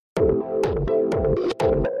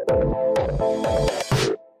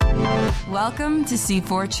Welcome to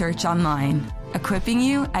C4 Church Online, equipping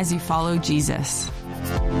you as you follow Jesus.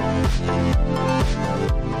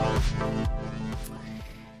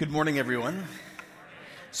 Good morning, everyone.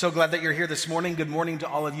 So glad that you're here this morning. Good morning to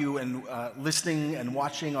all of you and listening and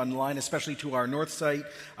watching online, especially to our north site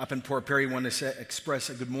up in Port Perry. I want to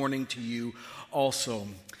express a good morning to you also.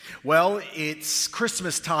 Well, it's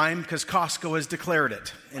Christmas time because Costco has declared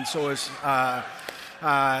it, and so is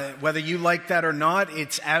whether you like that or not,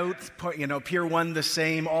 it's out. You know, Pier 1 the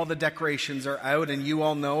same. All the decorations are out, and you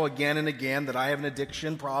all know again and again that I have an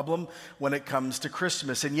addiction problem when it comes to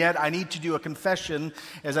Christmas. And yet, I need to do a confession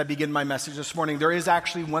as I begin my message this morning. There is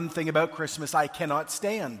actually one thing about Christmas I cannot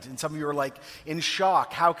stand, and some of you are like in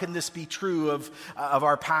shock. How can this be true of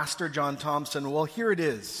our pastor, John Thompson? Well, here it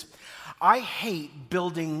is. I hate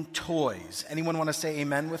building toys. Anyone want to say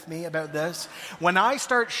amen with me about this? When I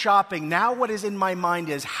start shopping, now what is in my mind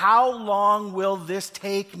is, how long will this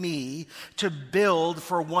take me to build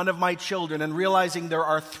for one of my children? And realizing there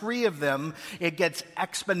are 3 of them, it gets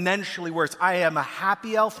exponentially worse. I am a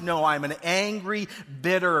happy elf. No, I'm an angry,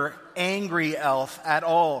 bitter, angry elf at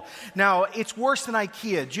all. Now, it's worse than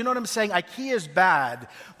IKEA. Do you know what I'm saying? IKEA is bad,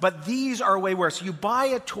 but these are way worse. You buy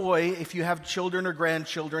a toy if you have children or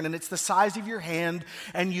grandchildren, and it's the size of your hand,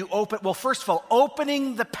 and you open, well, first of all,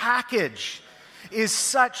 opening the package is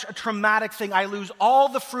such a traumatic thing. I lose all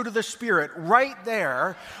the fruit of the Spirit right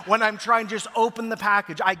there when I'm trying to just open the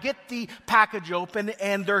package. I get the package open,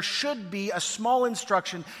 and there should be a small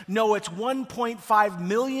instruction. No, it's 1.5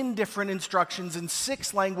 million different instructions in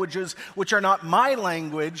 6 languages, which are not my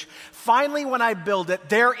language. Finally, when I build it,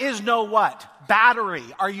 there is no what? Battery.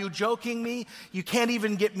 Are you joking me? You can't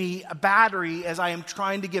even get me a battery as I am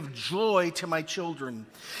trying to give joy to my children.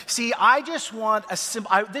 See, I just want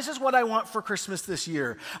this is what I want for Christmas this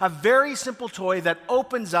year. A very simple toy that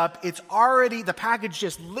opens up. It's already, the package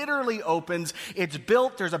just literally opens. It's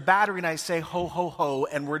built. There's a battery, and I say, ho, ho, ho,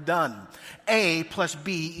 and we're done. A plus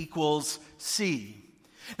B equals C.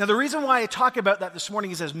 Now, the reason why I talk about that this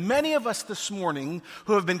morning is, as many of us this morning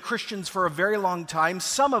who have been Christians for a very long time,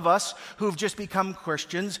 some of us who have just become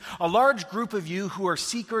Christians, a large group of you who are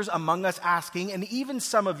seekers among us asking, and even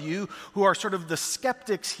some of you who are sort of the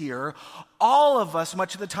skeptics here, all of us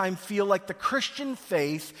much of the time feel like the Christian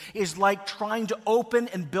faith is like trying to open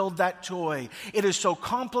and build that toy. It is so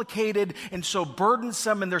complicated and so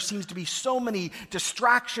burdensome, and there seems to be so many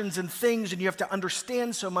distractions and things, and you have to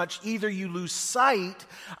understand so much. Either you lose sight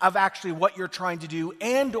of actually what you're trying to do,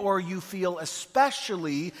 and or you feel,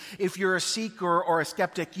 especially if you're a seeker or a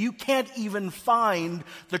skeptic, you can't even find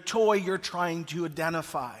the toy you're trying to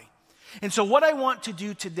identify. And so what I want to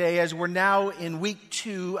do today, as we're now in week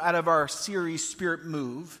 2 out of our series, Spirit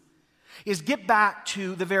Move, is get back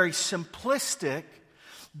to the very simplistic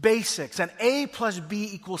basics, an A plus B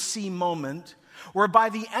equals C moment, where by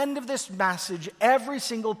the end of this message, every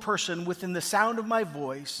single person within the sound of my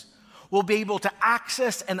voice will be able to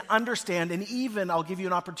access and understand, and even I'll give you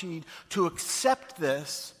an opportunity to accept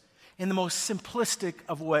this in the most simplistic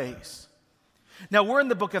of ways. Now, we're in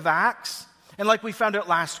the book of Acts. And like we found out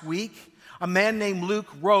last week, a man named Luke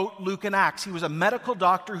wrote Luke and Acts. He was a medical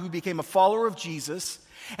doctor who became a follower of Jesus,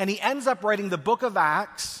 and he ends up writing the book of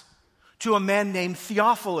Acts to a man named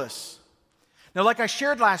Theophilus. Now, like I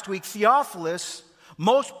shared last week, Theophilus,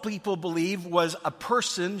 most people believe, was a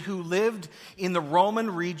person who lived in the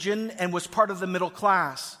Roman region and was part of the middle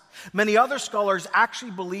class. Many other scholars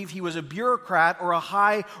actually believe he was a bureaucrat or a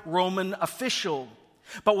high Roman official.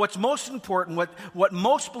 But what's most important, what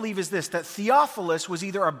most believe is this, that Theophilus was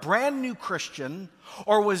either a brand new Christian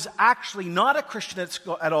or was actually not a Christian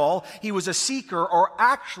at all. He was a seeker, or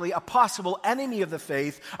actually a possible enemy of the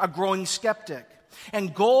faith, a growing skeptic.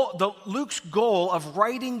 And Luke's goal of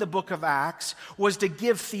writing the book of Acts was to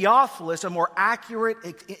give Theophilus a more accurate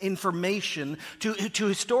information to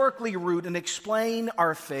historically root and explain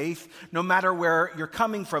our faith no matter where you're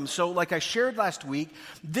coming from. So like I shared last week,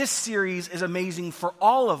 this series is amazing for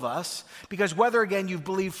all of us, because whether, again, you've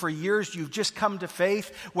believed for years, you've just come to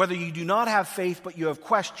faith, whether you do not have faith but you have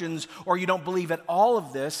questions, or you don't believe at all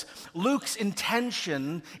of this, Luke's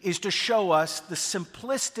intention is to show us the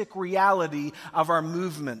simplistic reality of our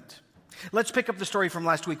movement. Let's pick up the story from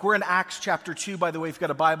last week. We're in Acts chapter 2, by the way. If you've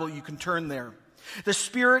got a Bible, you can turn there. The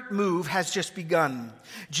Spirit move has just begun.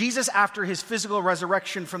 Jesus, after his physical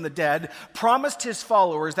resurrection from the dead, promised his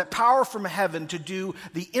followers that power from heaven to do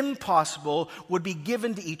the impossible would be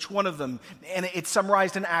given to each one of them. And it's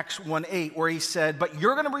summarized in Acts 1:8, where he said, "But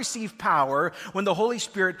you're going to receive power when the Holy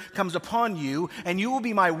Spirit comes upon you, and you will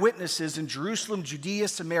be my witnesses in Jerusalem, Judea,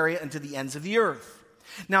 Samaria, and to the ends of the earth."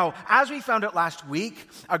 Now, as we found out last week,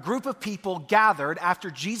 a group of people gathered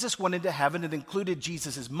after Jesus went into heaven. It included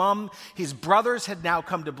Jesus' mom. His brothers had now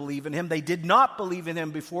come to believe in him. They did not believe in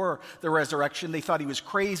him before the resurrection. They thought he was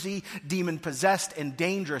crazy, demon-possessed, and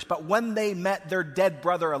dangerous. But when they met their dead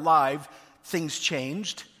brother alive, things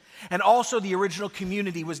changed. And also the original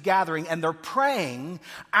community was gathering, and they're praying,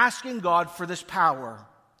 asking God for this power.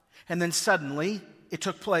 And then suddenly, it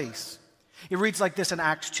took place. It reads like this in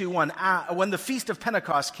Acts 2:1. When the feast of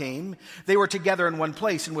Pentecost came, they were together in one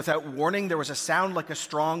place, and without warning, there was a sound like a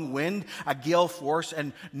strong wind, a gale force,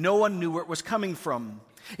 and no one knew where it was coming from.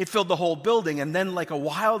 It filled the whole building, and then like a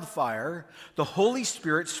wildfire, the Holy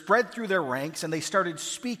Spirit spread through their ranks, and they started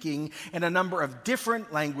speaking in a number of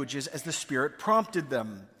different languages as the Spirit prompted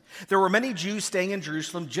them. There were many Jews staying in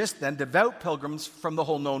Jerusalem just then, devout pilgrims from the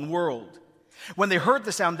whole known world. When they heard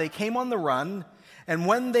the sound, they came on the run. And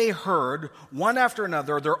when they heard, one after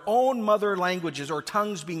another, their own mother languages or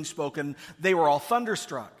tongues being spoken, they were all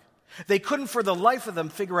thunderstruck. They couldn't for the life of them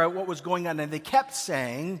figure out what was going on, and they kept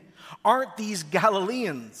saying, "Aren't these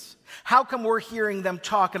Galileans? How come we're hearing them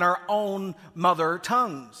talk in our own mother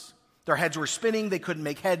tongues?" Their heads were spinning. They couldn't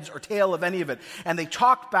make heads or tail of any of it. And they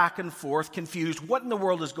talked back and forth, confused. What in the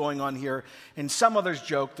world is going on here? And some others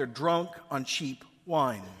joked they're drunk on cheap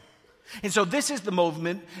wine. And so this is the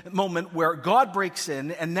moment where God breaks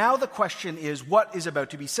in, and now the question is, what is about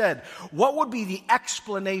to be said? What would be the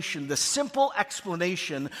explanation, the simple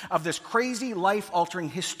explanation of this crazy, life-altering,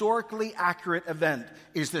 historically accurate event?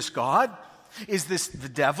 Is this God? Is this the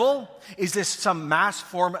devil? Is this some mass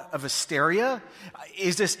form of hysteria?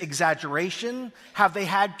 Is this exaggeration? Have they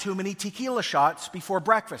had too many tequila shots before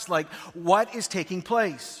breakfast? Like, what is taking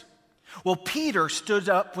place? Well, Peter stood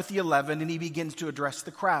up with the 11, and he begins to address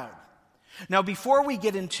the crowd. Now, before we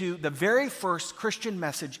get into the very first Christian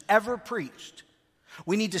message ever preached,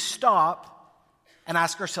 we need to stop and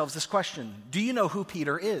ask ourselves this question. Do you know who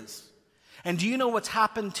Peter is? And do you know what's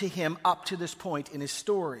happened to him up to this point in his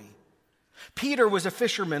story? Peter was a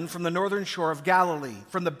fisherman from the northern shore of Galilee,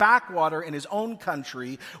 from the backwater in his own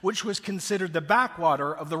country, which was considered the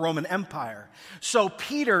backwater of the Roman Empire. So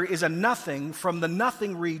Peter is a nothing from the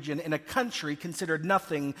nothing region in a country considered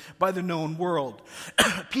nothing by the known world.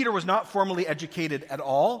 Peter was not formally educated at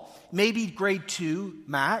all, maybe grade 2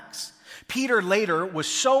 max. Peter later was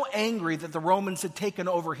so angry that the Romans had taken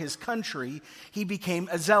over his country, he became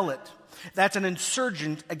a zealot. That's an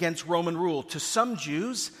insurgent against Roman rule. To some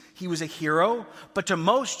Jews, he was a hero, but to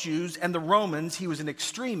most Jews and the Romans, he was an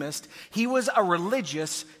extremist. He was a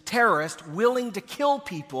religious terrorist willing to kill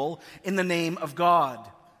people in the name of God.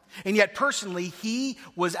 And yet personally, he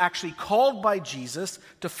was actually called by Jesus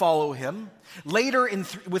to follow him. Later,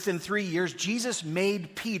 within 3 years, Jesus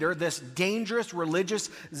made Peter, this dangerous religious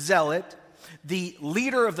zealot, the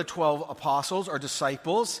leader of the 12 apostles or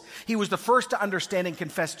disciples. He was the first to understand and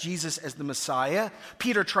confess Jesus as the Messiah.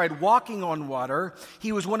 Peter tried walking on water.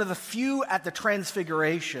 He was one of the few at the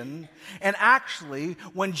Transfiguration. And actually,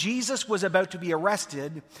 when Jesus was about to be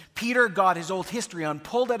arrested, Peter got his old history on,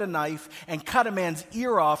 pulled out a knife, and cut a man's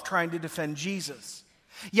ear off trying to defend Jesus.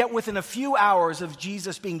 Yet within a few hours of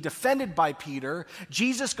Jesus being defended by Peter,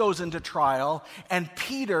 Jesus goes into trial, and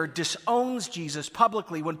Peter disowns Jesus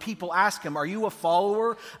publicly when people ask him, "Are you a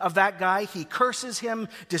follower of that guy?" He curses him,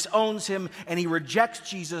 disowns him, and he rejects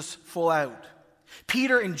Jesus full out.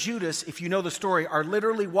 Peter and Judas, if you know the story, are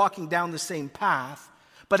literally walking down the same path,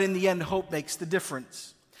 but in the end, hope makes the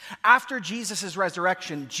difference. After Jesus'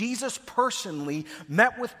 resurrection, Jesus personally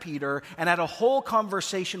met with Peter and had a whole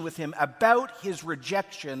conversation with him about his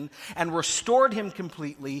rejection and restored him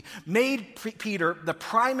completely, made Peter the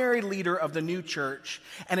primary leader of the new church,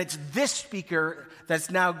 and it's this speaker that's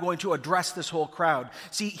now going to address this whole crowd.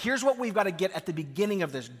 See, here's what we've got to get at the beginning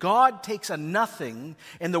of this. God takes a nothing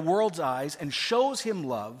in the world's eyes and shows him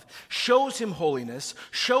love, shows him holiness,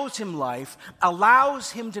 shows him life,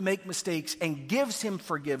 allows him to make mistakes, and gives him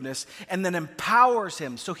forgiveness, and then empowers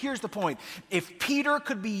him. So here's the point. If Peter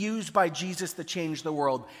could be used by Jesus to change the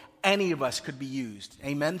world, any of us could be used.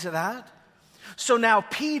 Amen to that? So now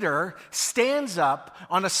Peter stands up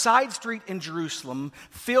on a side street in Jerusalem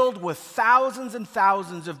filled with thousands and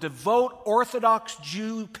thousands of devout Orthodox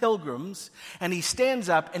Jew pilgrims, and he stands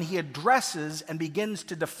up and he addresses and begins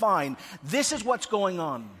to define, this is what's going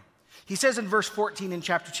on. He says in verse 14 in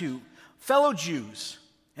chapter 2, "Fellow Jews,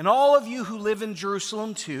 and all of you who live in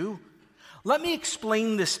Jerusalem too, let me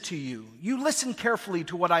explain this to you. You listen carefully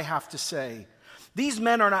to what I have to say. These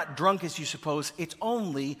men are not drunk as you suppose. It's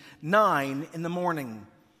only 9 a.m.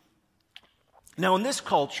 Now in this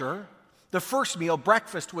culture, the first meal,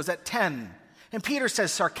 breakfast, was at 10. And Peter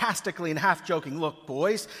says sarcastically and half joking, look,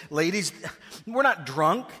 boys, ladies, we're not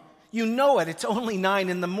drunk. You know it. It's only 9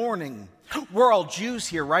 a.m. We're all Jews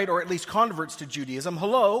here, right? Or at least converts to Judaism.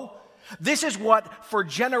 Hello? This is what, for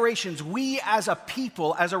generations, we as a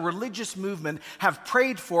people, as a religious movement, have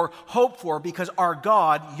prayed for, hoped for, because our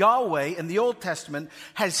God, Yahweh, in the Old Testament,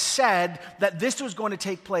 has said that this was going to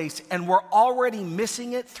take place, and we're already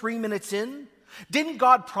missing it 3 minutes in? Didn't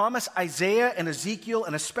God promise Isaiah and Ezekiel,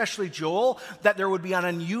 and especially Joel, that there would be an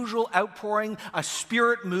unusual outpouring, a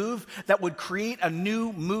spirit move that would create a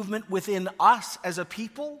new movement within us as a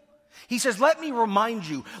people? He says, let me remind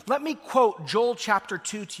you, let me quote Joel chapter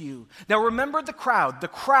 2 to you. Now remember the crowd. The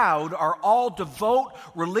crowd are all devout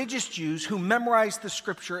religious Jews who memorize the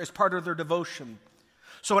scripture as part of their devotion.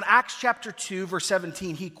 So in Acts chapter 2, verse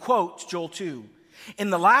 17, he quotes Joel 2. In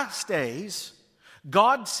the last days,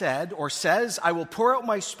 God said or says, I will pour out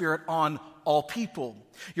my spirit on all people.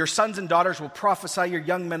 Your sons and daughters will prophesy, your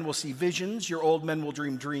young men will see visions, your old men will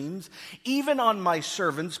dream dreams. Even on my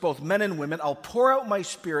servants, both men and women, I'll pour out my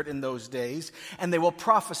spirit in those days, and they will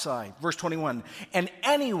prophesy. Verse 21, and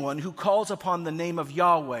anyone who calls upon the name of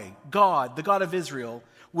Yahweh, God, the God of Israel,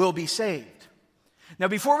 will be saved. Now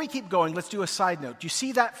before we keep going, let's do a side note. Do you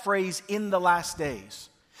see that phrase, in the last days?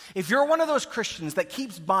 If you're one of those Christians that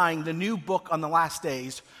keeps buying the new book on the last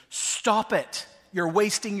days, stop it. You're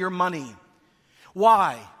wasting your money.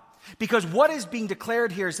 Why? Because what is being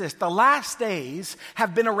declared here is this. The last days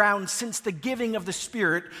have been around since the giving of the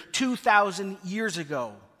Spirit 2,000 years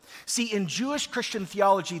ago. See, in Jewish Christian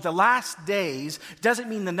theology, the last days doesn't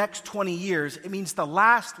mean the next 20 years. It means the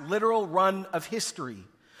last literal run of history.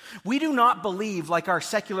 We do not believe, like our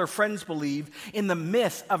secular friends believe, in the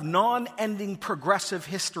myth of non-ending progressive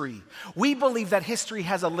history. We believe that history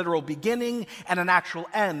has a literal beginning and an actual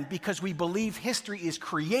end because we believe history is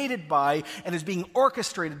created by and is being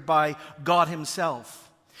orchestrated by God Himself.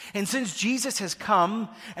 And since Jesus has come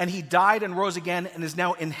and He died and rose again and is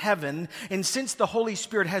now in heaven, and since the Holy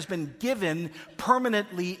Spirit has been given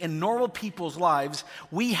permanently in normal people's lives,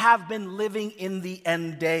 we have been living in the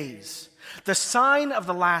end days. The sign of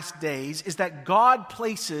the last days is that God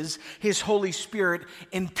places His Holy Spirit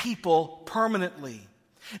in people permanently.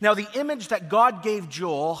 Now, the image that God gave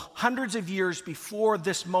Joel hundreds of years before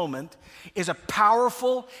this moment is a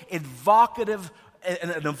powerful, an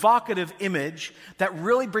evocative image that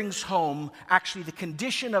really brings home actually the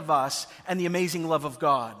condition of us and the amazing love of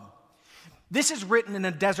God. This is written in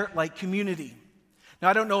a desert-like community. Now,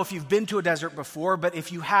 I don't know if you've been to a desert before, but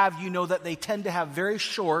if you have, you know that they tend to have very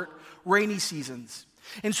short, rainy seasons.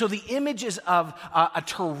 And so the image is of a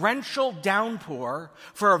torrential downpour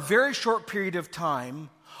for a very short period of time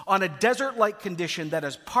on a desert-like condition that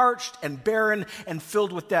is parched and barren and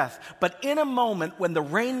filled with death. But in a moment when the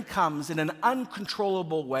rain comes in an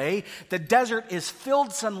uncontrollable way, the desert is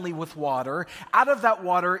filled suddenly with water. Out of that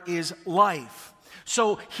water is life.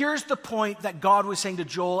 So here's the point that God was saying to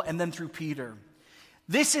Joel and then through Peter.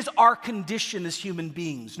 This is our condition as human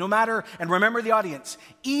beings. No matter, and remember the audience,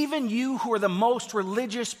 even you who are the most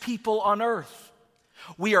religious people on earth,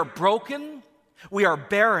 we are broken, we are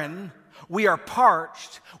barren, we are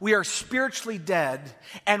parched, we are spiritually dead,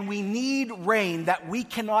 and we need rain that we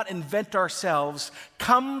cannot invent ourselves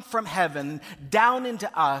come from heaven down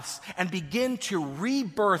into us and begin to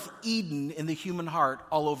rebirth Eden in the human heart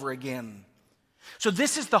all over again. So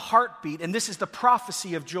this is the heartbeat, and this is the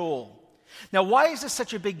prophecy of Joel. Now, why is this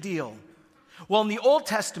such a big deal? Well, in the Old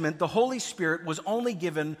Testament, the Holy Spirit was only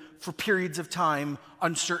given for periods of time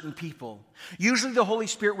on certain people. Usually the Holy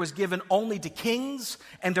Spirit was given only to kings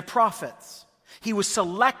and to prophets. He was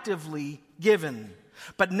selectively given.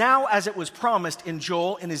 But now, as it was promised in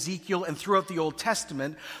Joel and Ezekiel and throughout the Old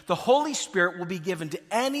Testament, the Holy Spirit will be given to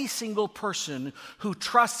any single person who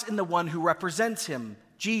trusts in the one who represents Him,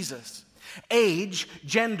 Jesus. Age,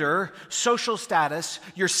 gender, social status,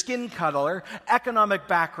 your skin color, economic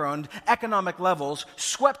background, economic levels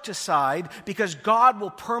swept aside because God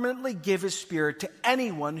will permanently give His Spirit to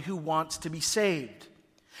anyone who wants to be saved.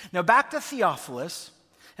 Now back to Theophilus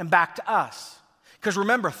and back to us. Because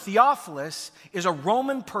remember, Theophilus is a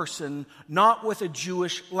Roman person, not with a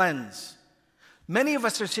Jewish lens. Many of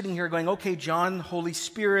us are sitting here going, okay, John, Holy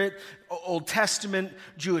Spirit, Old Testament,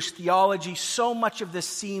 Jewish theology, so much of this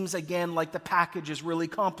seems, again, like the package is really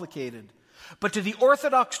complicated. But to the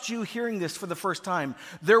Orthodox Jew hearing this for the first time,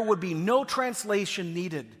 there would be no translation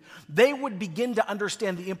needed. They would begin to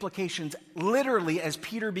understand the implications literally as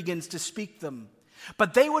Peter begins to speak them.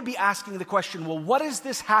 But they would be asking the question, well, what does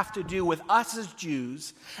this have to do with us as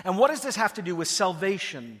Jews? And what does this have to do with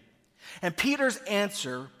salvation? And Peter's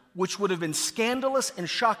answer which would have been scandalous and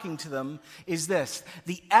shocking to them, is this: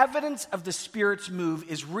 the evidence of the Spirit's move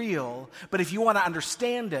is real, but if you want to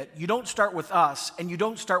understand it, you don't start with us and you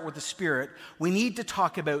don't start with the Spirit. We need to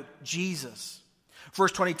talk about Jesus.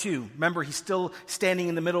 Verse 22, remember, he's still standing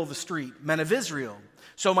in the middle of the street. Men of Israel,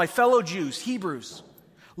 so my fellow Jews, Hebrews,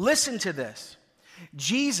 listen to this.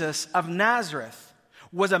 Jesus of Nazareth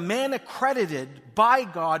was a man accredited by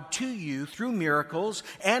God to you through miracles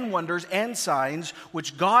and wonders and signs,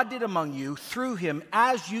 which God did among you through him,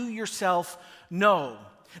 as you yourself know.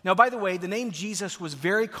 Now, by the way, the name Jesus was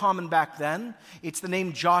very common back then. It's the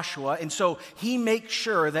name Joshua. And so he makes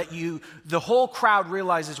sure that the whole crowd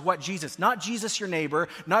realizes what Jesus, not Jesus your neighbor,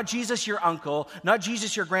 not Jesus your uncle, not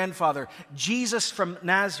Jesus your grandfather, Jesus from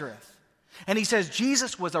Nazareth. And he says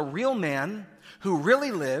Jesus was a real man who really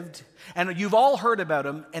lived, and you've all heard about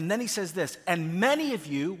him. And then he says this, and many of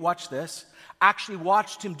you, watch this, actually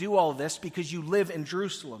watched him do all this because you live in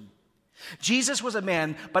Jerusalem. Jesus was a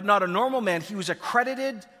man, but not a normal man. He was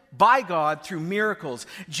accredited by God through miracles.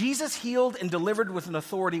 Jesus healed and delivered with an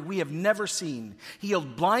authority we have never seen. He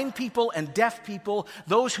healed blind people and deaf people.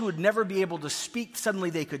 Those who would never be able to speak, suddenly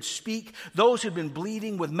they could speak. Those who'd been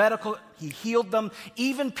bleeding with medical, he healed them.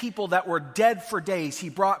 Even people that were dead for days, he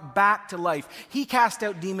brought back to life. He cast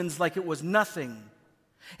out demons like it was nothing.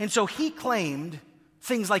 And so he claimed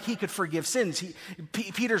things like he could forgive sins.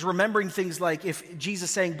 Peter's remembering things like if Jesus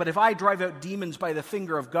saying, but if I drive out demons by the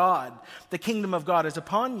finger of God, the kingdom of God is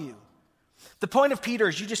upon you. The point of Peter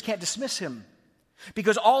is you just can't dismiss him,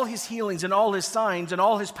 because all his healings and all his signs and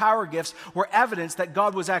all his power gifts were evidence that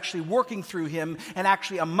God was actually working through him and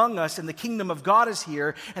actually among us, and the kingdom of God is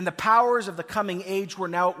here, and the powers of the coming age were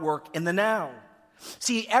now at work in the now.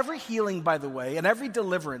 See, every healing, by the way, and every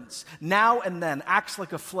deliverance, now and then, acts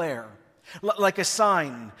like a flare, like a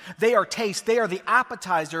sign. They are taste. They are the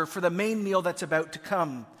appetizer for the main meal that's about to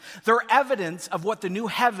come. They're evidence of what the new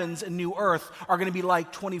heavens and new earth are going to be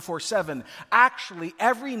like 24/7. Actually,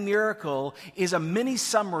 every miracle is a mini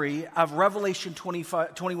summary of Revelation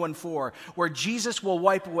 21:4, where Jesus will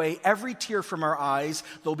wipe away every tear from our eyes.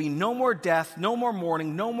 There'll be no more death, no more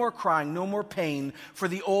mourning, no more crying, no more pain, for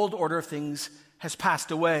the old order of things has passed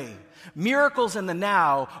away. Miracles in the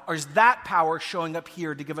now are that power showing up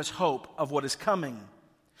here to give us hope of what is coming.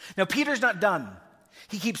 Now, Peter's not done.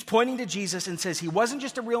 He keeps pointing to Jesus and says he wasn't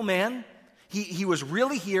just a real man. He was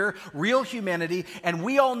really here, real humanity, and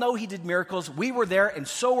we all know he did miracles. We were there, and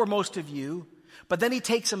so were most of you. But then he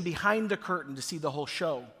takes him behind the curtain to see the whole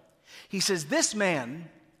show. He says, this man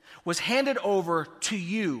was handed over to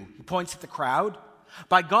you, he points at the crowd,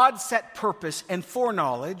 by God's set purpose and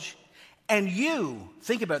foreknowledge. And you,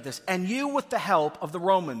 think about this, and you with the help of the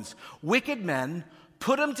Romans, wicked men,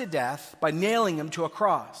 put him to death by nailing him to a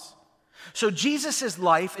cross. So Jesus'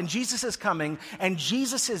 life and Jesus' coming and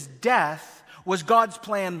Jesus' death was God's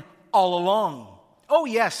plan all along. Oh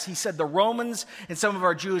yes, he said the Romans and some of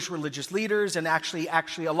our Jewish religious leaders and actually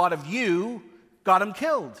a lot of you got him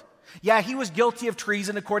killed. Yeah, he was guilty of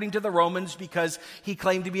treason according to the Romans because he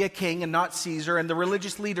claimed to be a king and not Caesar. And the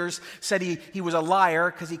religious leaders said he was a liar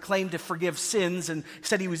because he claimed to forgive sins and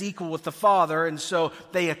said he was equal with the Father. And so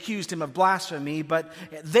they accused him of blasphemy. But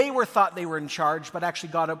they thought they were in charge, but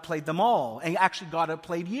actually God outplayed them all. And actually God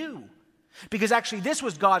outplayed you. Because actually this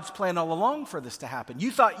was God's plan all along for this to happen.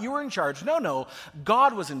 You thought you were in charge. No,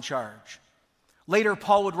 God was in charge. Later,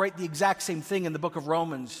 Paul would write the exact same thing in the book of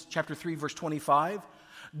Romans, chapter 3, verse 25.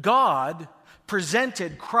 God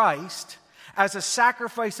presented Christ as a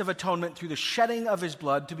sacrifice of atonement through the shedding of his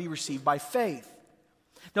blood to be received by faith.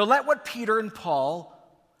 Now let what Peter and Paul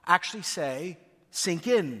actually say sink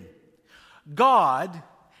in. God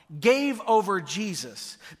gave over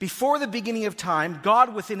Jesus. Before the beginning of time,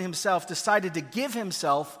 God within himself decided to give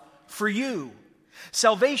himself for you.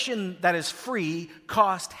 Salvation that is free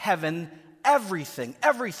cost heaven everything.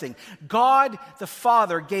 God the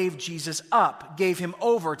Father gave Jesus up, gave him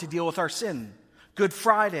over to deal with our sin. Good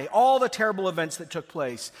Friday, all the terrible events that took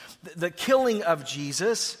place. The killing of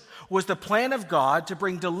Jesus was the plan of God to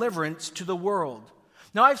bring deliverance to the world.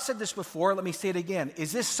 Now, I've said this before, let me say it again.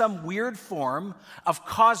 Is this some weird form of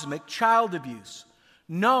cosmic child abuse?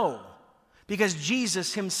 No. Because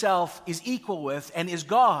Jesus himself is equal with and is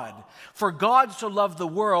God. For God so loved the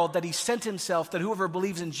world that he sent himself that whoever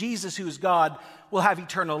believes in Jesus, who is God, will have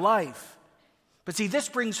eternal life. But see, this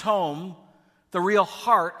brings home the real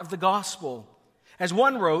heart of the gospel. As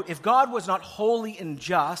one wrote, if God was not holy and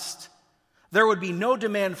just, there would be no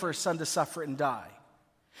demand for his son to suffer and die.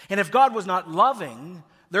 And if God was not loving,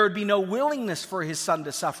 there would be no willingness for his son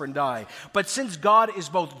to suffer and die. But since God is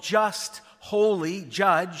both just, holy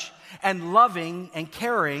judge, and loving and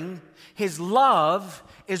caring, his love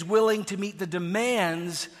is willing to meet the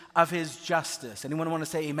demands of his justice. Anyone want to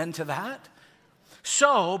say amen to that?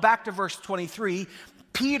 So, back to verse 23,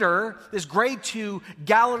 Peter, this grade 2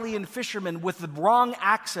 Galilean fisherman with the wrong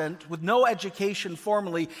accent, with no education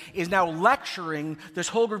formally, is now lecturing this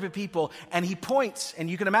whole group of people, and he points, and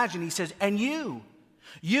you can imagine, he says, and you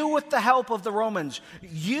with the help of the Romans,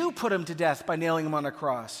 you put him to death by nailing him on a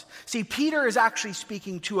cross. See, Peter is actually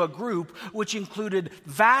speaking to a group which included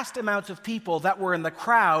vast amounts of people that were in the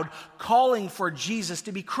crowd calling for Jesus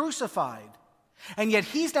to be crucified. And yet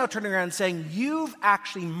he's now turning around and saying, you've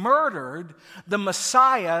actually murdered the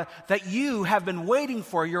Messiah that you have been waiting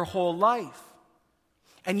for your whole life.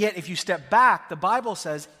 And yet if you step back, the Bible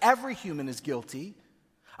says every human is guilty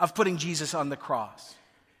of putting Jesus on the cross.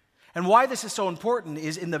 And why this is so important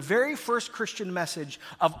is in the very first Christian message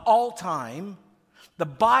of all time, the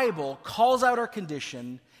Bible calls out our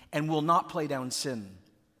condition and will not play down sin.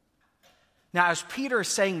 Now, as Peter is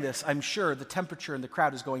saying this, I'm sure the temperature in the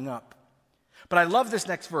crowd is going up. But I love this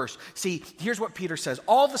next verse. See, here's what Peter says.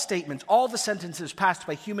 All the statements, all the sentences passed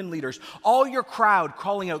by human leaders, all your crowd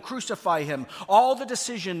calling out, crucify him, all the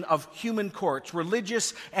decision of human courts,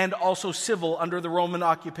 religious and also civil under the Roman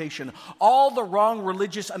occupation, all the wrong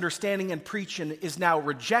religious understanding and preaching is now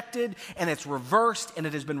rejected, and it's reversed, and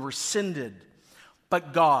it has been rescinded.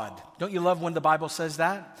 But God, don't you love when the Bible says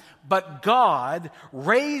that? But God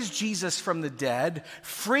raised Jesus from the dead,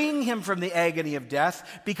 freeing him from the agony of death,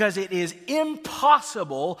 because it is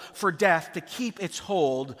impossible for death to keep its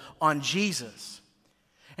hold on Jesus.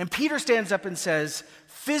 And Peter stands up and says,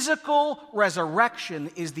 physical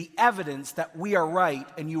resurrection is the evidence that we are right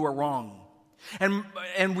and you are wrong.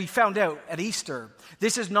 And we found out at Easter,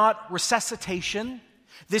 this is not resuscitation.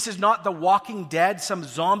 This is not the Walking Dead, some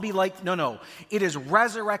zombie-like, no. It is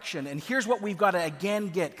resurrection. And here's what we've got to again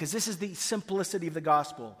get, because this is the simplicity of the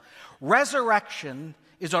gospel. Resurrection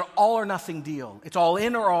is an all or nothing deal. It's all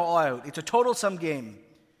in or all out. It's a total sum game.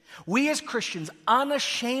 We as Christians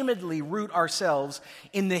unashamedly root ourselves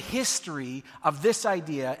in the history of this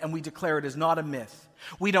idea, and we declare it as not a myth.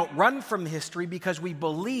 We don't run from history because we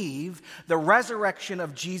believe the resurrection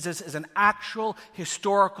of Jesus is an actual,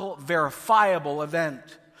 historical, verifiable event.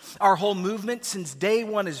 Our whole movement since day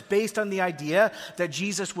one is based on the idea that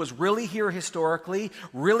Jesus was really here historically,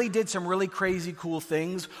 really did some really crazy cool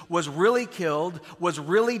things, was really killed, was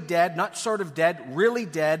really dead, not sort of dead, really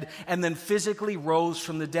dead, and then physically rose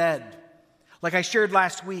from the dead. Like I shared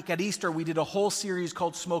last week, at Easter we did a whole series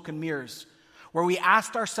called Smoke and Mirrors, where we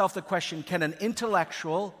asked ourselves the question, can an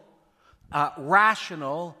intellectual,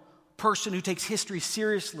 rational person who takes history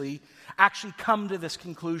seriously actually come to this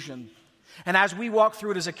conclusion? And as we walked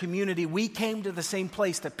through it as a community, we came to the same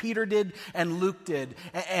place that Peter did and Luke did.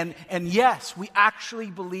 And yes, we actually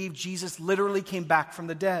believe Jesus literally came back from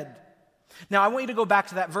the dead. Now, I want you to go back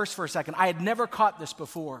to that verse for a second. I had never caught this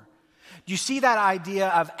before. Do you see that idea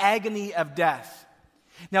of agony of death?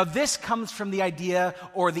 Now, this comes from the idea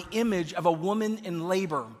or the image of a woman in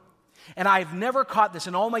labor. And I've never caught this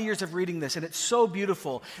in all my years of reading this, and it's so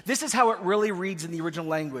beautiful. This is how it really reads in the original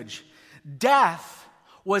language. Death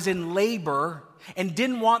was in labor and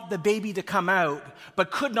didn't want the baby to come out,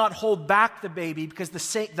 but could not hold back the baby because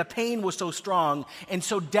the pain was so strong, and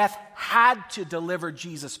so death had to deliver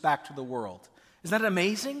Jesus back to the world. Isn't that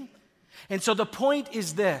amazing? And so the point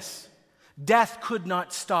is this: death could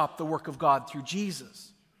not stop the work of God through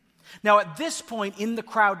Jesus. Now at this point in the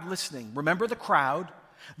crowd listening, remember the crowd,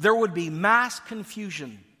 there would be mass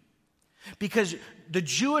confusion because the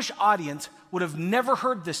Jewish audience would have never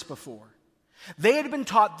heard this before. They had been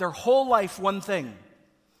taught their whole life one thing,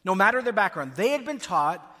 no matter their background. They had been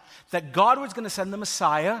taught that God was going to send the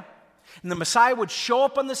Messiah, and the Messiah would show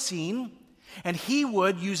up on the scene, and he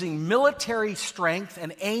would, using military strength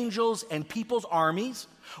and angels and people's armies,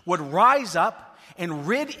 would rise up and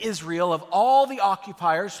rid Israel of all the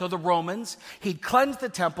occupiers, so the Romans. He'd cleanse the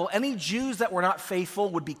temple. Any Jews that were not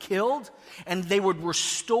faithful would be killed, and they would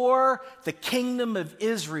restore the kingdom of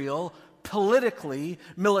Israel politically,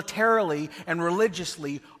 militarily, and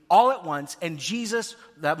religiously all at once. And Jesus,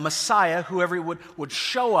 the Messiah, whoever he would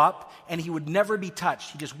show up, and he would never be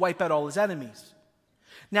touched. He'd just wipe out all his enemies.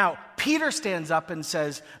 Now, Peter stands up and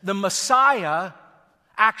says, the Messiah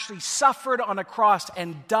actually suffered on a cross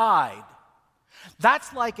and died.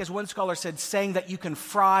 That's like, as one scholar said, saying that you can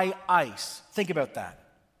fry ice. Think about that.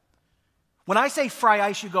 When I say fry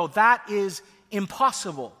ice, you go, that is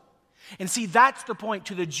impossible. And see, that's the point.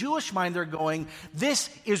 To the Jewish mind, they're going, this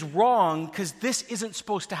is wrong because this isn't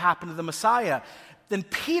supposed to happen to the Messiah. Then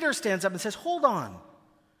Peter stands up and says, hold on.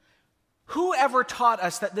 Who ever taught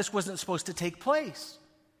us that this wasn't supposed to take place?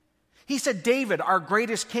 He said David, our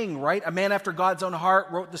greatest king, right? A man after God's own heart,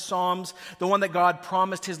 wrote the Psalms, the one that God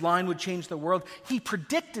promised his line would change the world. He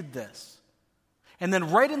predicted this. And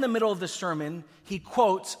then right in the middle of the sermon, he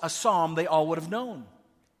quotes a psalm they all would have known.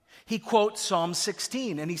 He quotes Psalm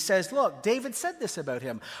 16, and he says, look, David said this about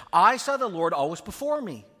him. I saw the Lord always before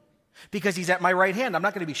me, because he's at my right hand. I'm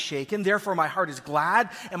not going to be shaken. Therefore, my heart is glad,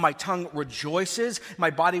 and my tongue rejoices. My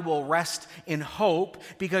body will rest in hope,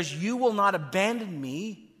 because you will not abandon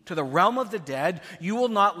me to the realm of the dead. You will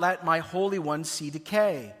not let my Holy One see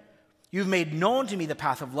decay. You've made known to me the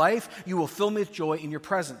path of life. You will fill me with joy in your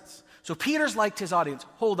presence. So Peter's like to his audience,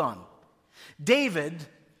 hold on. David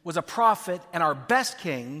was a prophet and our best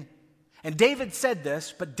king, and David said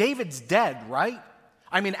this, but David's dead, right?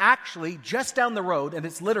 I mean, actually, just down the road, and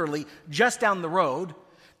it's literally just down the road,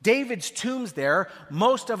 David's tomb's there.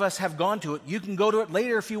 Most of us have gone to it. You can go to it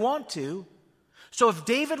later if you want to. So if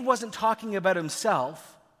David wasn't talking about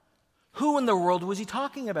himself, who in the world was he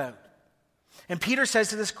talking about? And Peter says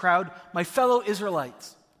to this crowd, my fellow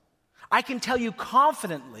Israelites, I can tell you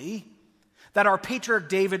confidently that our patriarch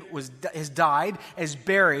David has died, is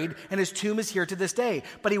buried, and his tomb is here to this day.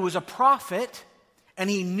 But he was a prophet, and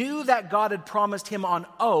he knew that God had promised him on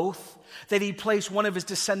oath that he'd place one of his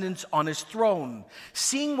descendants on his throne.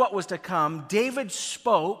 Seeing what was to come, David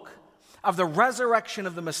spoke of the resurrection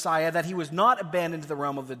of the Messiah, that he was not abandoned to the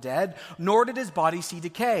realm of the dead, nor did his body see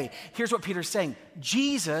decay. Here's what Peter's saying.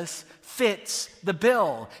 Jesus fits the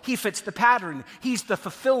bill. He fits the pattern. He's the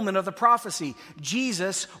fulfillment of the prophecy.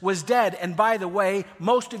 Jesus was dead. And by the way,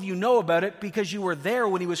 most of you know about it because you were there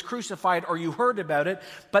when he was crucified or you heard about it.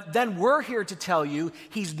 But then we're here to tell you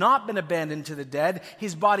he's not been abandoned to the dead.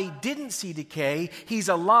 His body didn't see decay. He's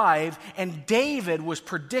alive. And David was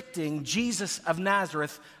predicting Jesus of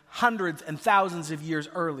Nazareth hundreds and thousands of years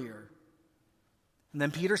earlier. And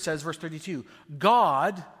then Peter says, verse 32,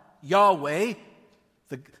 God, Yahweh,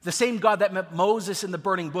 the same God that met Moses in the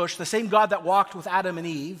burning bush, the same God that walked with Adam and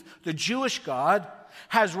Eve, the Jewish God,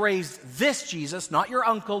 has raised this Jesus, not your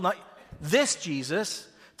uncle, not this Jesus,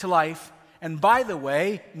 to life. And by the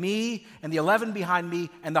way, me and the 11 behind me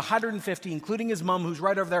and the 150, including his mom who's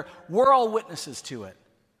right over there, we're all witnesses to it.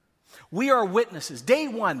 We are witnesses. Day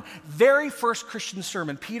one, very first Christian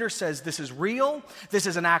sermon, Peter says this is real. This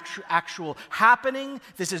is an actual happening.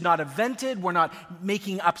 This is not invented. We're not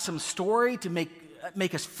making up some story to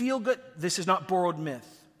make us feel good. This is not borrowed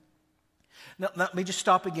myth. Now, let me just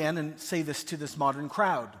stop again and say this to this modern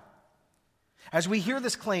crowd. As we hear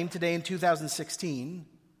this claim today in 2016,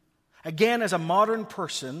 again, as a modern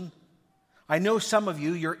person, I know some of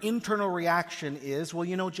you, your internal reaction is, well,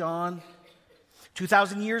 you know, John,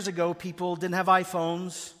 2,000 years ago, people didn't have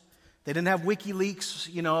iPhones, they didn't have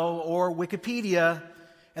WikiLeaks, or Wikipedia,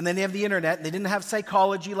 and then they have the internet, and they didn't have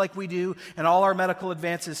psychology like we do, and all our medical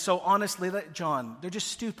advances. So honestly, John, they're just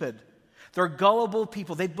stupid. They're gullible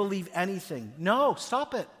people. They'd believe anything. No,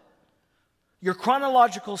 stop it. Your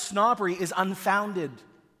chronological snobbery is unfounded.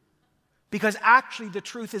 Because actually, the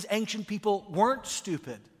truth is ancient people weren't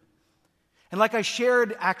stupid. And like I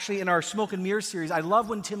shared actually in our Smoke and Mirror series, I love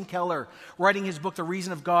when Tim Keller, writing his book, The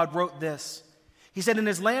Reason of God, wrote this. He said in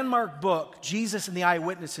his landmark book, Jesus and the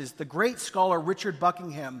Eyewitnesses, the great scholar Richard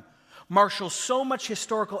Buckingham marshals so much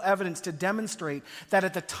historical evidence to demonstrate that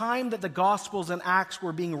at the time that the Gospels and Acts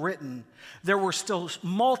were being written, there were still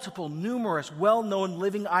multiple, numerous, well-known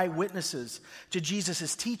living eyewitnesses to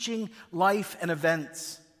Jesus' teaching, life, and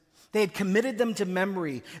events. They had committed them to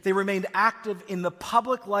memory. They remained active in the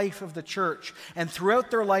public life of the church. And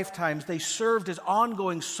throughout their lifetimes, they served as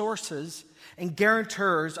ongoing sources and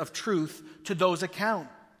guarantors of truth to those accounts.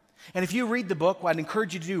 And if you read the book, what I'd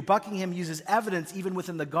encourage you to do, Buckingham uses evidence even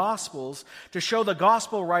within the Gospels to show the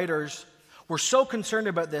Gospel writers were so concerned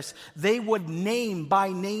about this, they would name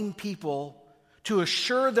by name people to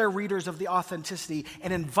assure their readers of the authenticity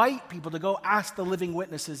and invite people to go ask the living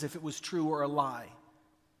witnesses if it was true or a lie.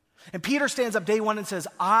 And Peter stands up day one and says,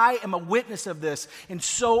 I am a witness of this, and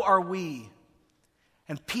so are we.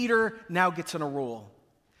 And Peter now gets on a roll.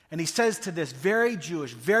 And he says to this very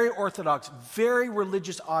Jewish, very Orthodox, very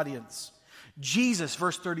religious audience, Jesus,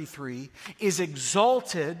 verse 33, is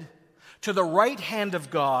exalted to the right hand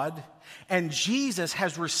of God, and Jesus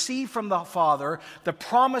has received from the Father the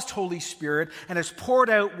promised Holy Spirit and has poured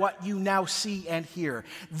out what you now see and hear.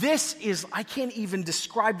 This is, I can't even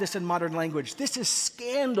describe this in modern language. This is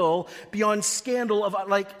scandal beyond scandal of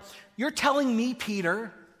you're telling me,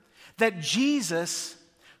 Peter, that Jesus,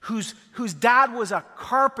 whose dad was a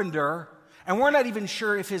carpenter, and we're not even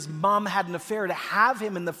sure if his mom had an affair to have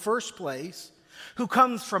him in the first place, who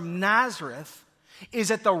comes from Nazareth,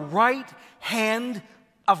 is at the right hand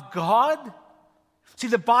of God? See,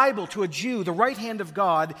 the Bible, to a Jew, the right hand of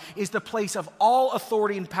God is the place of all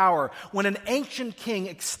authority and power. When an ancient king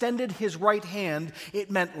extended his right hand, it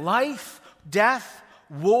meant life, death,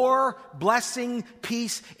 war, blessing,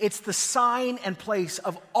 peace. It's the sign and place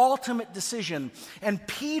of ultimate decision. And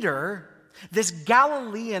Peter, this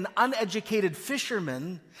Galilean, uneducated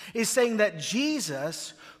fisherman, is saying that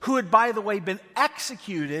Jesus, who had, by the way, been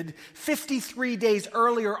executed 53 days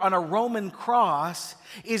earlier on a Roman cross,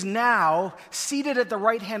 is now seated at the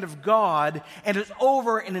right hand of God and is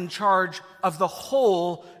over and in charge of the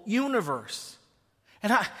whole universe.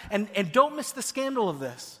 And don't miss the scandal of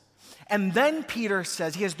this. And then Peter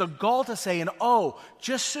says, he has the gall to say, and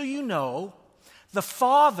just so you know, the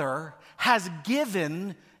Father has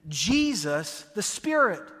given Jesus the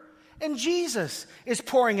Spirit. And Jesus is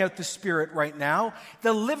pouring out the Spirit right now.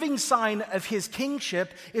 The living sign of his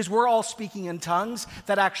kingship is we're all speaking in tongues,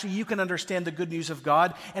 that actually you can understand the good news of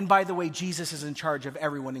God. And by the way, Jesus is in charge of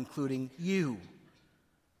everyone, including you.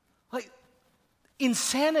 Like,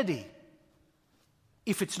 insanity,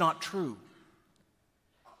 if it's not true.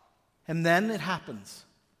 And then it happens.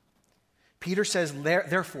 Peter says,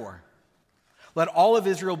 therefore, let all of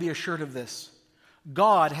Israel be assured of this.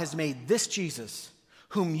 God has made this Jesus,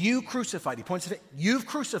 whom you crucified, he points to it, you've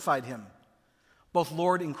crucified him, both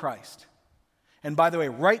Lord and Christ. And by the way,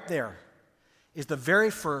 right there is the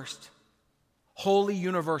very first holy,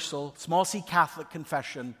 universal, small c Catholic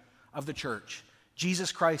confession of the church.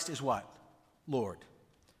 Jesus Christ is what? Lord.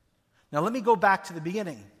 Now let me go back to the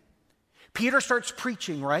beginning. Peter starts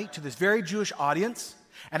preaching, right, to this very Jewish audience.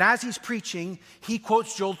 And as he's preaching, he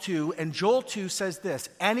quotes Joel 2, and Joel 2 says this: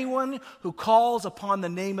 anyone who calls upon the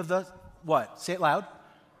name of the, what? Say it loud.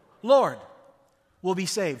 Lord, will be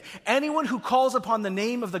saved. Anyone who calls upon the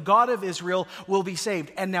name of the God of Israel will be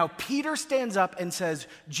saved. And now Peter stands up and says,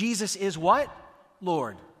 Jesus is what?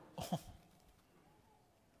 Lord. Oh.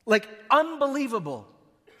 Like, unbelievable.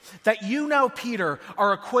 That you now, Peter,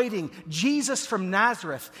 are equating Jesus from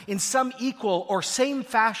Nazareth in some equal or same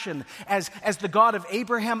fashion as the God of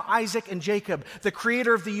Abraham, Isaac, and Jacob, the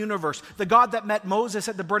creator of the universe, the God that met Moses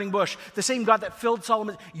at the burning bush, the same God that filled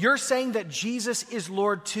Solomon. You're saying that Jesus is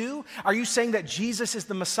Lord too? Are you saying that Jesus is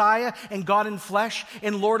the Messiah and God in flesh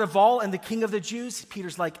and Lord of all and the King of the Jews?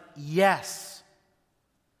 Peter's like, yes.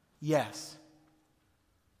 Yes.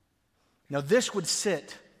 Now this would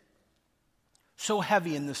sit so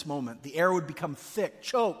heavy in this moment. The air would become thick,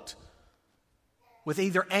 choked with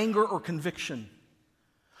either anger or conviction.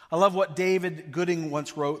 I love what David Gooding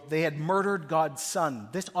once wrote. They had murdered God's Son,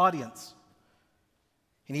 this audience,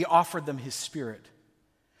 and he offered them his Spirit.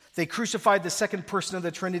 They crucified the second person of the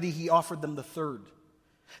Trinity. He offered them the third.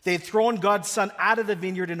 They had thrown God's Son out of the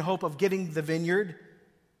vineyard in hope of getting the vineyard.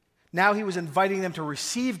 Now he was inviting them to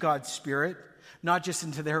receive God's Spirit, not just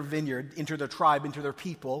into their vineyard, into their tribe, into their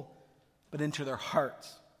people, but into their hearts.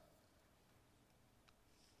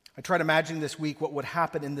 I tried imagining this week what would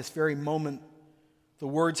happen in this very moment, the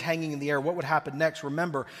words hanging in the air. What would happen next?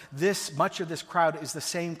 Remember, much of this crowd is the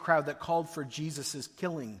same crowd that called for Jesus'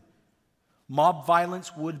 killing. Mob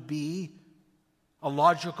violence would be a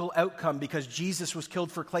logical outcome because Jesus was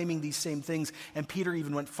killed for claiming these same things, and Peter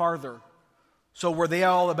even went farther. So were they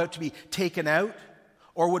all about to be taken out?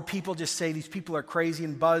 Or would people just say these people are crazy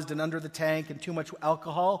and buzzed and under the tank and too much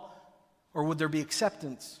alcohol? Or would there be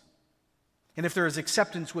acceptance? And if there is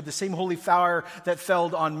acceptance, would the same holy fire that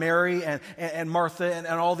fell on Mary and Martha and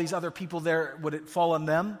all these other people there, would it fall on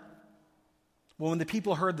them? Well, when the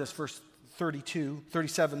people heard this, verse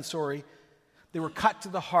 37, they were cut to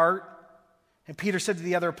the heart. And Peter said to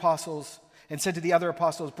the other apostles,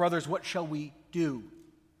 brothers, what shall we do?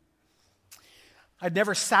 I'd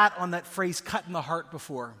never sat on that phrase, cut in the heart,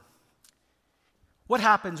 before. What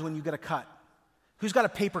happens when you get a cut? Who's got a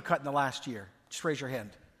paper cut in the last year? Just raise your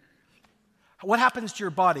hand. What happens to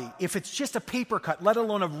your body if it's just a paper cut, let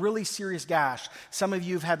alone a really serious gash? Some of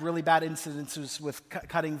you have had really bad incidences with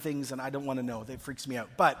cutting things, and I don't want to know. That freaks me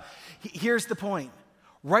out. But here's the point.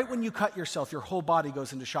 Right when you cut yourself, your whole body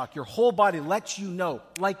goes into shock. Your whole body lets you know,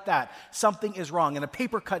 like that, something is wrong. And a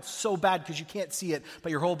paper cut's so bad because you can't see it,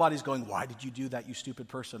 but your whole body's going, why did you do that, you stupid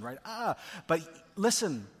person, right? But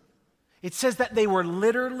listen. It says that they were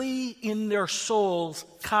literally in their souls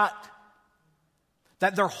cut.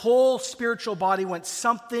 That their whole spiritual body went,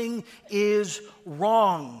 something is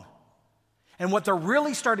wrong. And what they're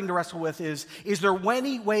really starting to wrestle with is there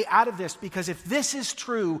any way out of this? Because if this is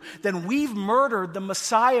true, then we've murdered the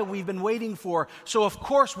Messiah we've been waiting for. So of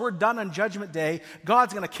course we're done on Judgment Day.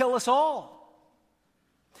 God's going to kill us all.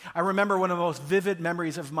 I remember one of the most vivid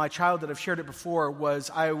memories of my childhood, I've shared it before, was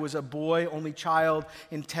I was a boy, only child,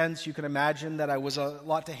 intense. You can imagine that I was a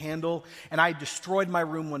lot to handle. And I destroyed my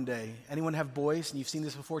room one day. Anyone have boys? And you've seen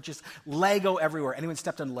this before? Just Lego everywhere. Anyone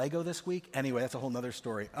stepped on Lego this week? Anyway, that's a whole other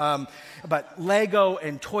story. But Lego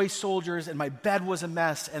and toy soldiers, and my bed was a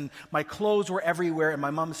mess, and my clothes were everywhere. And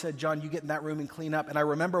my mom said, John, you get in that room and clean up. And I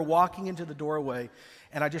remember walking into the doorway,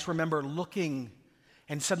 and I just remember looking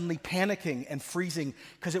and suddenly panicking and freezing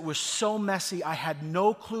because it was so messy. I had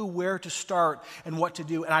no clue where to start and what to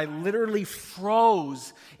do. And I literally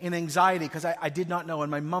froze in anxiety because I did not know.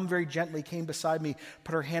 And my mom very gently came beside me,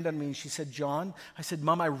 put her hand on me, and she said, John, I said,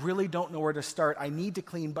 Mom, I really don't know where to start. I need to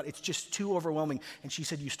clean, but it's just too overwhelming. And she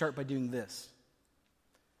said, you start by doing this.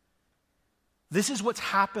 This is what's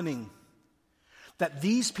happening. That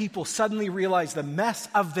these people suddenly realize the mess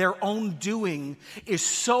of their own doing is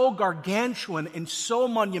so gargantuan and so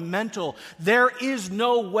monumental, there is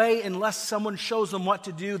no way, unless someone shows them what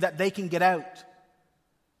to do, that they can get out.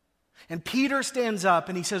 And Peter stands up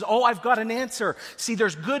and he says, oh, I've got an answer. See,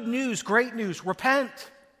 there's good news, great news.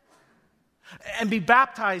 Repent and be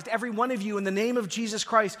baptized, every one of you, in the name of Jesus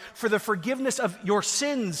Christ for the forgiveness of your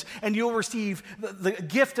sins, and you'll receive the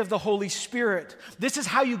gift of the Holy Spirit. This is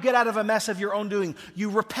how you get out of a mess of your own doing. You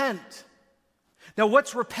repent. Now,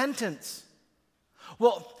 what's repentance?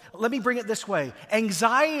 Well, let me bring it this way.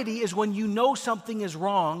 Anxiety is when you know something is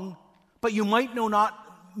wrong, but you might not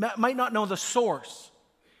know the source.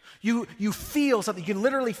 You feel something. You can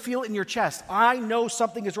literally feel it in your chest. I know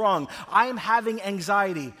something is wrong. I am having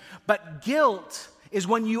anxiety. But guilt is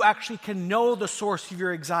when you actually can know the source of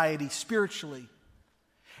your anxiety spiritually.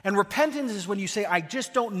 And repentance is when you say, I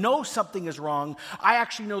just don't know something is wrong. I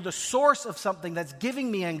actually know the source of something that's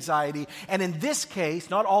giving me anxiety. And in this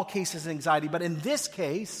case, not all cases anxiety, but in this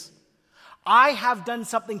case, I have done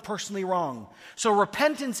something personally wrong. So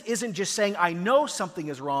repentance isn't just saying I know something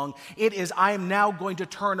is wrong. It is I am now going to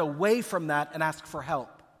turn away from that and ask for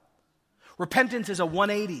help. Repentance is a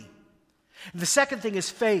 180. The second thing is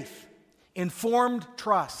faith, informed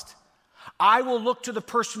trust. I will look to the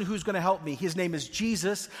person who's going to help me. His name is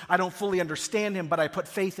Jesus. I don't fully understand him, but I put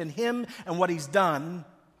faith in him and what he's done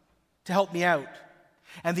to help me out.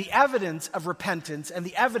 And the evidence of repentance and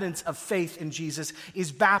the evidence of faith in Jesus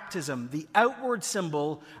is baptism, the outward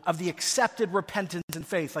symbol of the accepted repentance and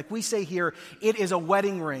faith. Like we say here, it is a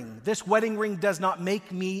wedding ring. This wedding ring does not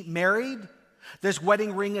make me married. This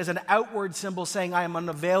wedding ring is an outward symbol saying I am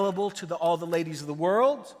unavailable to all the ladies of the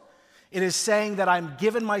world. It is saying that I'm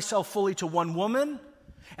given myself fully to one woman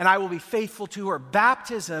and I will be faithful to her.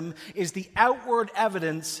 Baptism is the outward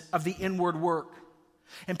evidence of the inward work.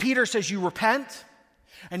 And Peter says you repent,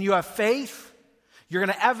 and you have faith, you're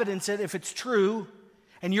going to evidence it if it's true,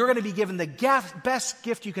 and you're going to be given the best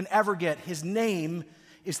gift you can ever get. His name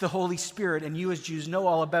is the Holy Spirit, and you as Jews know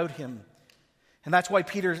all about him. And that's why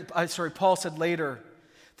Paul said later,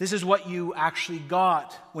 this is what you actually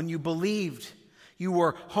got when you believed. You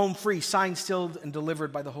were home free, signed, sealed, and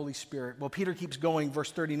delivered by the Holy Spirit. Well, Peter keeps going,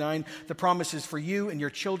 verse 39. The promise is for you and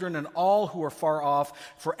your children and all who are far off,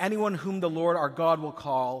 for anyone whom the Lord our God will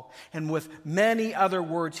call. And with many other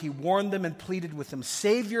words, he warned them and pleaded with them,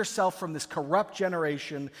 save yourself from this corrupt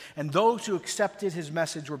generation. And those who accepted his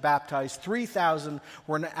message were baptized. 3,000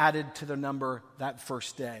 were added to the number that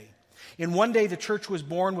first day. In one day, the church was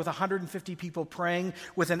born with 150 people praying.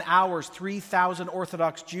 Within hours, 3,000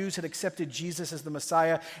 Orthodox Jews had accepted Jesus as the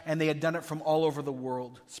Messiah, and they had done it from all over the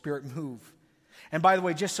world. Spirit move. And by the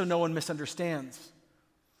way, just so no one misunderstands,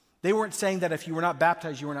 they weren't saying that if you were not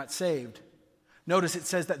baptized, you were not saved. Notice it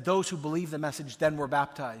says that those who believe the message then were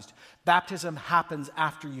baptized. Baptism happens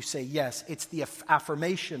after you say yes. It's the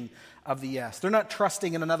affirmation of the yes. They're not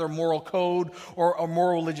trusting in another moral code or a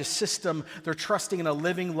moral religious system. They're trusting in a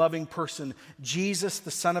living, loving person, Jesus, the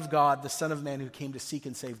Son of God, the Son of Man who came to seek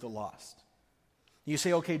and save the lost. You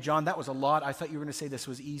say, okay, John, that was a lot. I thought you were going to say this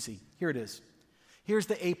was easy. Here it is. Here's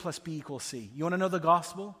the A plus B equals C. You want to know the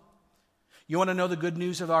gospel? You want to know the good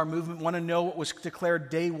news of our movement? Want to know what was declared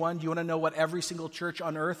day one? Do you want to know what every single church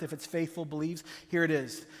on earth, if it's faithful, believes? Here it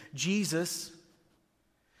is. Jesus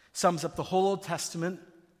sums up the whole Old Testament.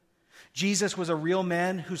 Jesus was a real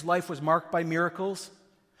man whose life was marked by miracles.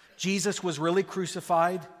 Jesus was really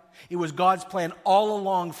crucified. It was God's plan all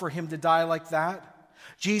along for him to die like that.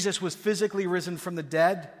 Jesus was physically risen from the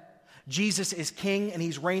dead. Jesus is king and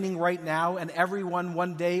he's reigning right now, and everyone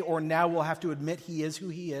one day or now will have to admit he is who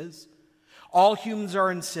he is. All humans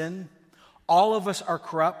are in sin. All of us are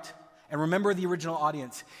corrupt. And remember the original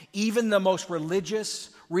audience. Even the most religious,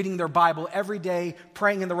 reading their Bible every day,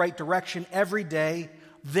 praying in the right direction every day,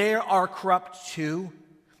 they are corrupt too,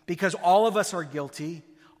 because all of us are guilty.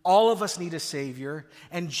 All of us need a Savior,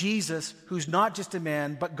 and Jesus, who's not just a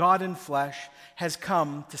man, but God in flesh, has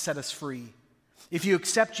come to set us free. If you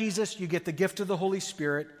accept Jesus, you get the gift of the Holy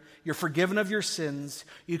Spirit. You're forgiven of your sins.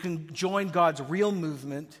 You can join God's real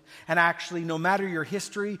movement. And actually, no matter your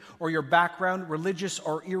history or your background, religious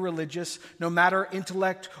or irreligious, no matter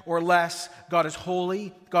intellect or less, God is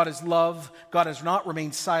holy, God is love, God has not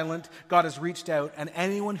remained silent, God has reached out, and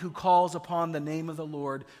anyone who calls upon the name of the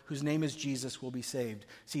Lord, whose name is Jesus, will be saved.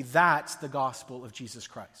 See, that's the gospel of Jesus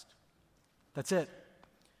Christ. That's it.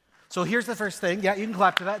 So here's the first thing. Yeah, you can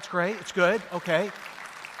clap to that. It's great. It's good. Okay.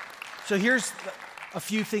 So here's a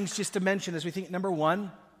few things just to mention as we think. Number one,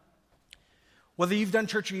 whether you've done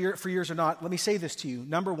church for years or not, let me say this to you.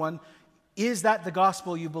 Number one, is that the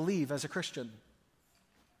gospel you believe as a Christian?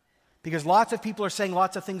 Because lots of people are saying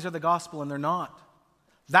lots of things are the gospel and they're not.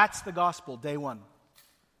 That's the gospel, day one.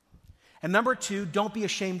 And number two, don't be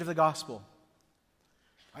ashamed of the gospel.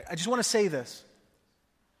 I just want to say this.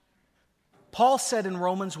 Paul said in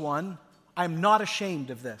Romans 1, I'm not ashamed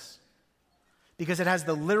of this because it has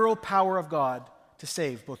the literal power of God to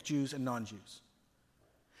save both Jews and non-Jews.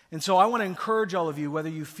 And so I want to encourage all of you, whether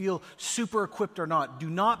you feel super equipped or not, do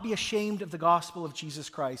not be ashamed of the gospel of Jesus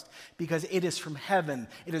Christ because it is from heaven.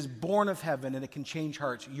 It is born of heaven and it can change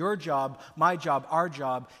hearts. Your job, my job, our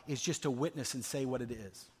job is just to witness and say what it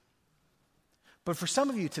is. But for some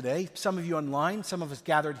of you today, some of you online, some of us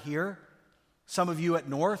gathered here, some of you at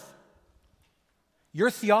North, you're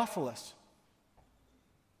Theophilus.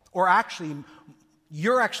 Or actually,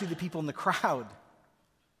 you're actually the people in the crowd.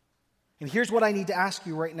 And here's what I need to ask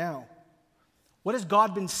you right now. What has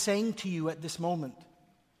God been saying to you at this moment?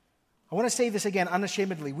 I want to say this again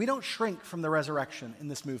unashamedly. We don't shrink from the resurrection in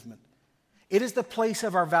this movement. It is the place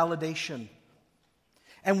of our validation.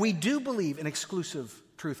 And we do believe in exclusive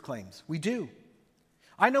truth claims. We do.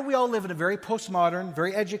 I know we all live in a very postmodern,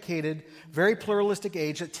 very educated, very pluralistic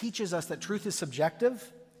age that teaches us that truth is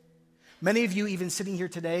subjective. Many of you, even sitting here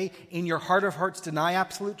today, in your heart of hearts deny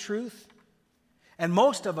absolute truth. And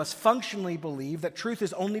most of us functionally believe that truth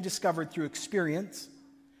is only discovered through experience,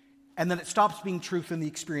 and then it stops being truth when the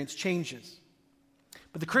experience changes.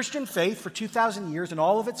 But the Christian faith, for 2,000 years in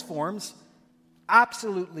all of its forms,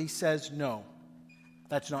 absolutely says no.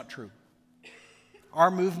 That's not true.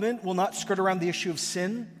 Our movement will not skirt around the issue of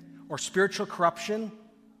sin or spiritual corruption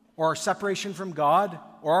or our separation from God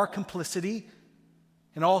or our complicity.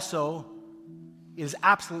 And also, it is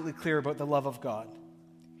absolutely clear about the love of God.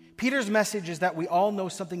 Peter's message is that we all know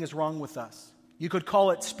something is wrong with us. You could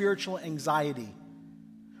call it spiritual anxiety.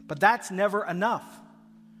 But that's never enough.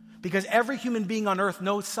 Because every human being on earth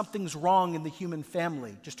knows something's wrong in the human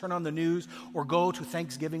family. Just turn on the news or go to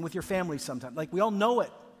Thanksgiving with your family sometime. Like, we all know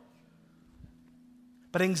it.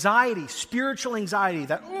 But anxiety, spiritual anxiety,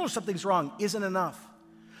 that, something's wrong, isn't enough.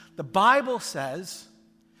 The Bible says,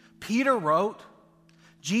 Peter wrote,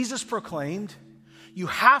 Jesus proclaimed, you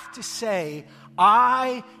have to say,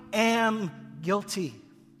 I am guilty.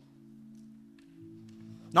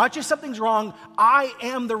 Not just something's wrong, I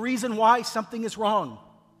am the reason why something is wrong.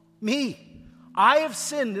 Me. I have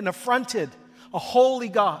sinned and affronted a holy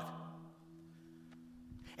God.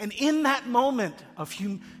 And in that moment of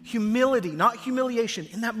humility, not humiliation,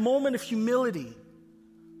 in that moment of humility,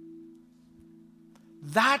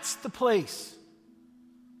 that's the place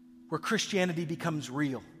where Christianity becomes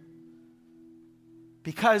real.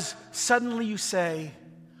 Because suddenly you say,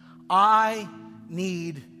 I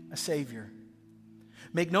need a Savior.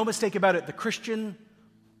 Make no mistake about it, the Christian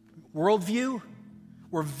worldview,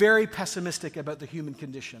 we're very pessimistic about the human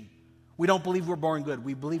condition. We don't believe we're born good.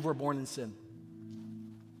 We believe we're born in sin.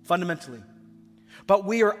 Fundamentally. But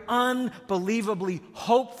we are unbelievably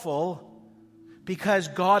hopeful because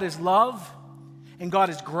God is love and God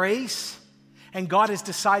is grace and God has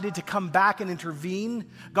decided to come back and intervene.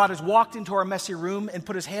 God has walked into our messy room and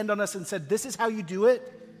put his hand on us and said, this is how you do it.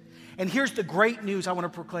 And here's the great news I want to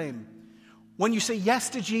proclaim. When you say yes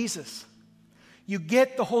to Jesus, you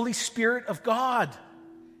get the Holy Spirit of God.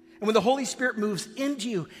 And when the Holy Spirit moves into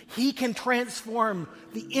you, he can transform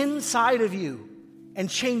the inside of you and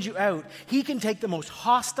change you out. He can take the most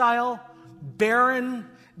hostile, barren,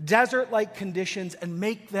 desert-like conditions and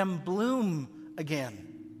make them bloom again.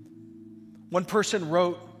 One person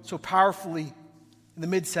wrote so powerfully in the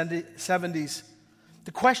mid-70s,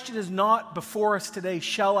 the question is not before us today,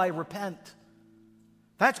 shall I repent?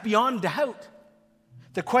 That's beyond doubt.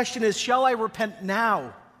 The question is, shall I repent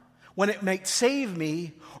now when it might save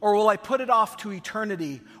me, or will I put it off to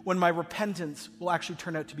eternity when my repentance will actually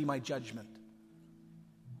turn out to be my judgment?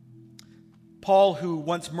 Paul, who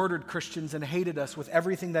once murdered Christians and hated us with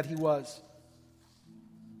everything that he was,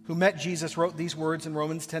 who met Jesus, wrote these words in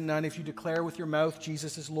Romans 10:9, if you declare with your mouth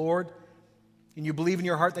Jesus is Lord, and you believe in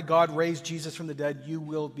your heart that God raised Jesus from the dead, you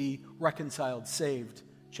will be reconciled, saved,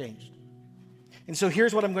 changed. And so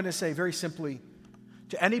here's what I'm going to say very simply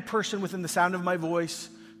to any person within the sound of my voice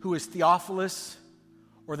who is Theophilus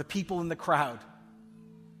or the people in the crowd.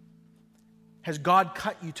 Has God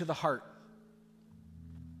cut you to the heart?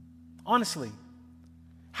 Honestly,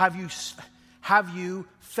 have you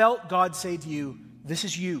felt God say to you, this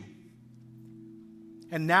is you?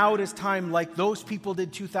 And now it is time, like those people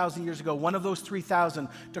did 2,000 years ago, one of those 3,000,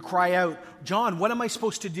 to cry out, John, what am I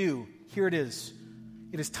supposed to do? Here it is.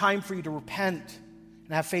 It is time for you to repent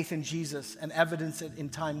and have faith in Jesus and evidence it in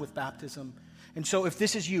time with baptism. And so if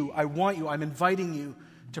this is you, I'm inviting you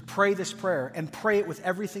to pray this prayer and pray it with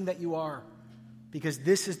everything that you are, because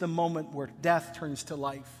this is the moment where death turns to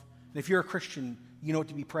life. And if you're a Christian, you know what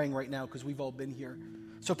to be praying right now because we've all been here.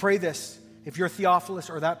 So pray this. If you're Theophilus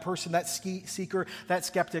or that person, that seeker, that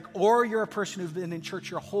skeptic, or you're a person who's been in church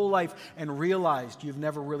your whole life and realized you've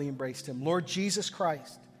never really embraced Him. Lord Jesus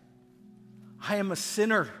Christ, I am a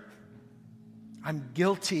sinner. I'm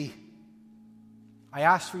guilty. I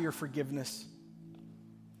ask for your forgiveness.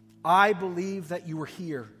 I believe that you were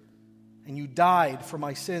here and you died for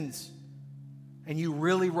my sins and you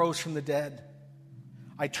really rose from the dead.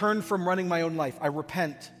 I turn from running my own life. I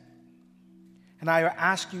repent. And I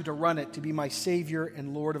ask you to run it, to be my Savior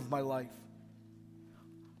and Lord of my life.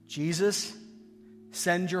 Jesus,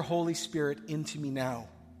 send your Holy Spirit into me now.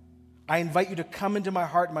 I invite you to come into my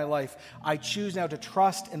heart and my life. I choose now to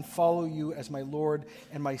trust and follow you as my Lord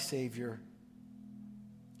and my Savior.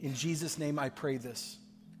 In Jesus' name I pray this.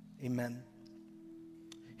 Amen.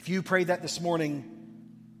 If you prayed that this morning,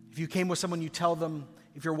 if you came with someone, you tell them.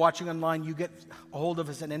 If you're watching online, you get a hold of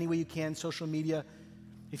us in any way you can, social media.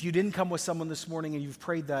 If you didn't come with someone this morning and you've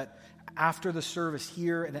prayed that, after the service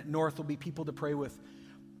here and at North, there'll be people to pray with.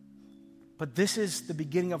 But this is the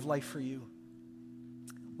beginning of life for you.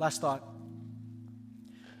 Last thought.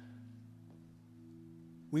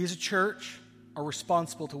 We as a church are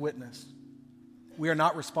responsible to witness. We are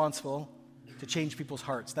not responsible to change people's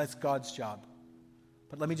hearts. That's God's job.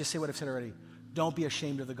 But let me just say what I've said already. Don't be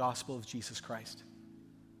ashamed of the gospel of Jesus Christ.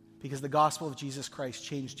 Because the gospel of Jesus Christ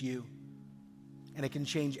changed you. And it can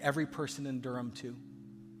change every person in Durham too.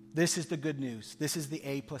 This is the good news. This is the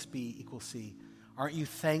A plus B equals C. Aren't you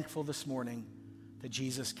thankful this morning that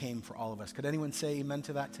Jesus came for all of us? Could anyone say amen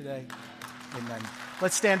to that today? Amen.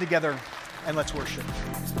 Let's stand together and let's worship.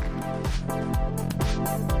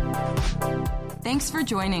 Thanks for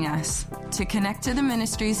joining us. To connect to the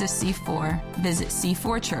ministries of C4, visit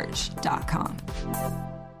c4church.com.